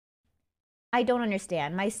I don't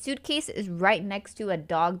understand. My suitcase is right next to a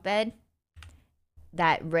dog bed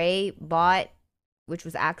that Ray bought, which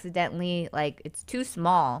was accidentally, like, it's too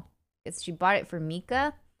small. She bought it for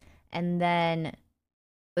Mika, and then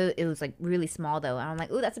it was, like, really small, though. And I'm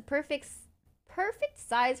like, ooh, that's a perfect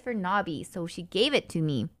size for Nabi. So she gave it to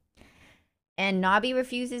me. And Nabi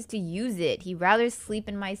refuses to use it. He'd rather sleep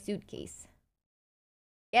in my suitcase.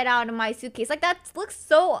 Get out of my suitcase. Like, that looks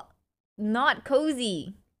so not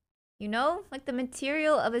cozy. You know? Like, the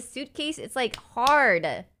material of a suitcase, it's, like,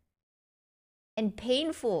 hard. And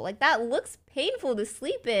painful. Like, that looks painful to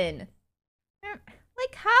sleep in.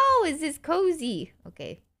 Like, how is this cozy?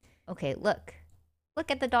 Okay. Okay, look. Look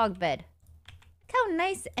at the dog bed. Look how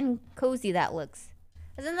nice and cozy that looks.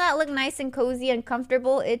 Doesn't that look nice and cozy and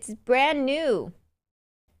comfortable? It's brand new.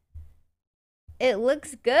 It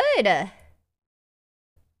looks good.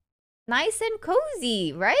 Nice and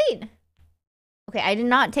cozy, right? Okay, I did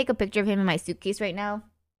not take a picture of him in my suitcase right now.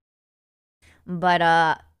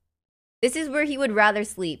 But, this is where he would rather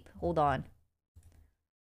sleep. Hold on.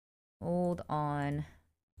 Hold on.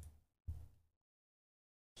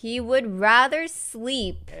 He would rather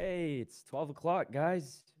sleep. Hey, it's 12 o'clock,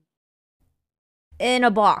 guys. In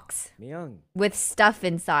a box. Miyoung. With stuff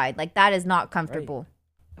inside. Like, that is not comfortable.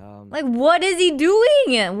 Right. Like, what is he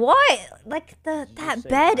doing? What? Like, that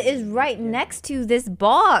bed is right next to this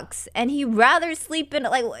box. And he'd rather sleep in it.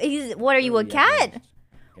 Like, what are you, a cat?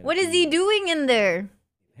 What is he doing in there?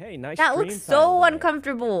 Hey, nice. That looks so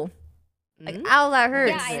uncomfortable. Like, ow, that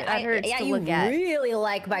hurts. Yeah, that hurts to look at. You really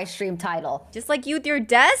like my stream title. Just like you with your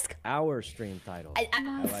desk? Our stream title.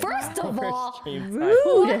 First of all,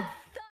 rude.